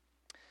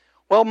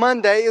 Well,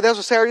 Monday, that was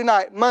a Saturday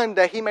night.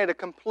 Monday, he made a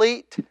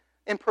complete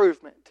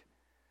improvement.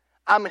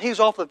 I mean, he's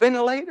off the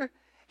ventilator.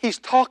 He's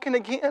talking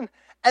again.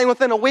 And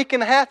within a week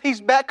and a half, he's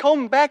back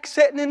home, back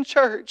sitting in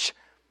church.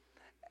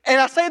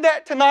 And I say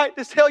that tonight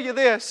to tell you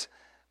this.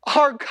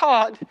 Our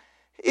God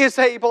is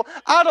able.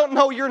 I don't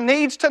know your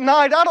needs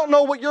tonight. I don't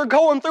know what you're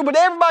going through, but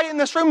everybody in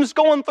this room is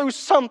going through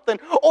something,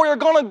 or you're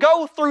going to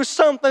go through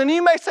something. And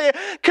you may say,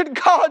 "Could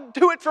God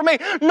do it for me?"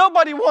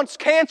 Nobody wants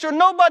cancer.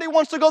 Nobody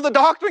wants to go to the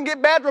doctor and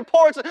get bad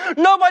reports.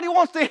 Nobody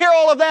wants to hear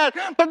all of that.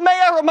 But may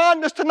I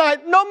remind us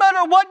tonight, no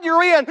matter what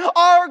you're in,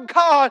 our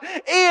God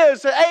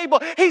is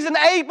able. He's an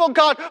able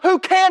God who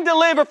can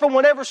deliver from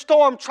whatever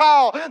storm,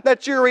 trial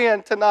that you're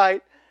in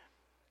tonight.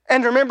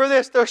 And remember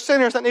this, there are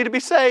sinners that need to be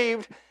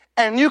saved.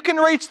 And you can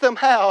reach them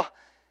how?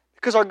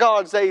 Because our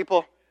God's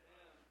able.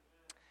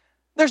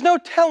 There's no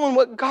telling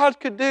what God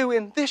could do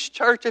in this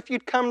church if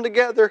you'd come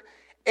together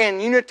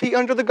in unity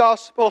under the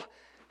gospel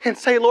and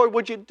say, "Lord,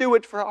 would you do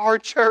it for our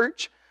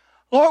church?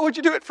 Lord, would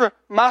you do it for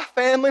my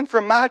family and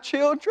for my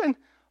children?"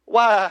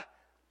 Why?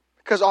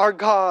 Because our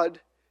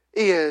God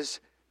is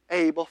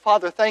able.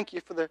 Father, thank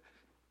you for the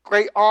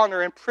great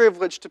honor and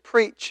privilege to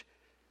preach,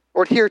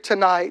 Lord, here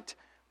tonight.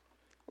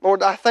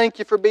 Lord, I thank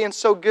you for being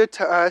so good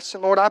to us.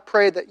 And Lord, I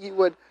pray that you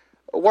would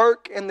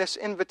work in this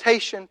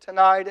invitation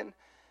tonight. And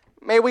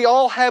may we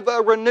all have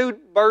a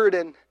renewed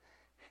burden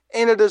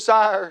and a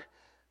desire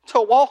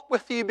to walk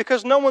with you,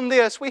 because knowing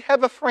this, we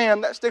have a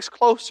friend that sticks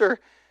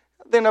closer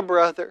than a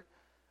brother.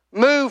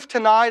 Move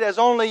tonight as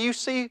only you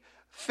see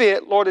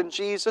fit, Lord, in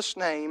Jesus'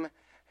 name.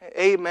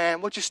 Amen.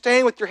 Would you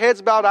stand with your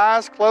heads bowed,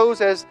 eyes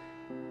closed as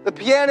the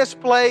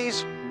pianist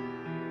plays,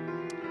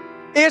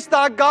 "Is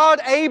thy God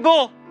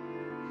able?"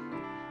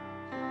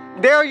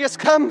 Darius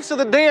comes to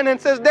the den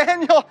and says,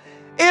 "Daniel,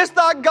 is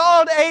thy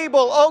God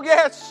able?" "Oh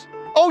yes,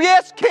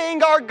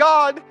 King, our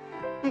God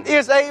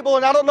is able."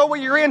 And I don't know what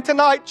you're in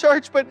tonight,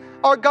 church, but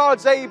our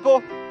God's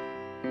able.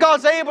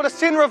 God's able to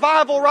send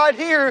revival right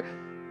here.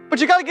 But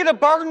you got to get a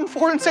burden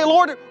for it and say,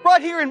 "Lord,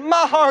 right here in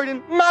my heart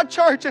and my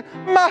church and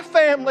my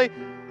family,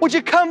 would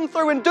you come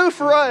through and do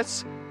for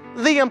us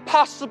the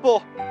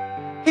impossible?"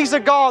 He's a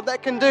God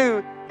that can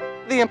do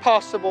the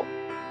impossible.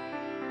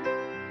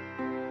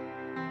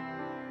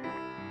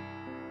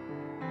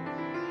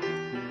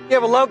 You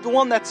have a loved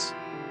one that's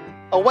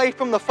away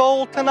from the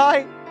fold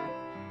tonight?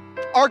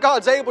 Our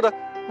God's able to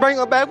bring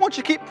them back. Why don't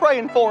you keep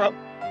praying for them?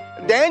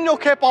 Daniel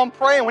kept on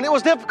praying. When it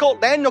was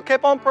difficult, Daniel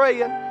kept on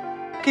praying.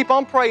 Keep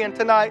on praying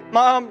tonight.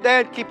 Mom,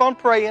 Dad, keep on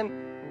praying.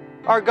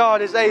 our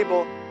God is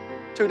able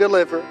to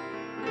deliver.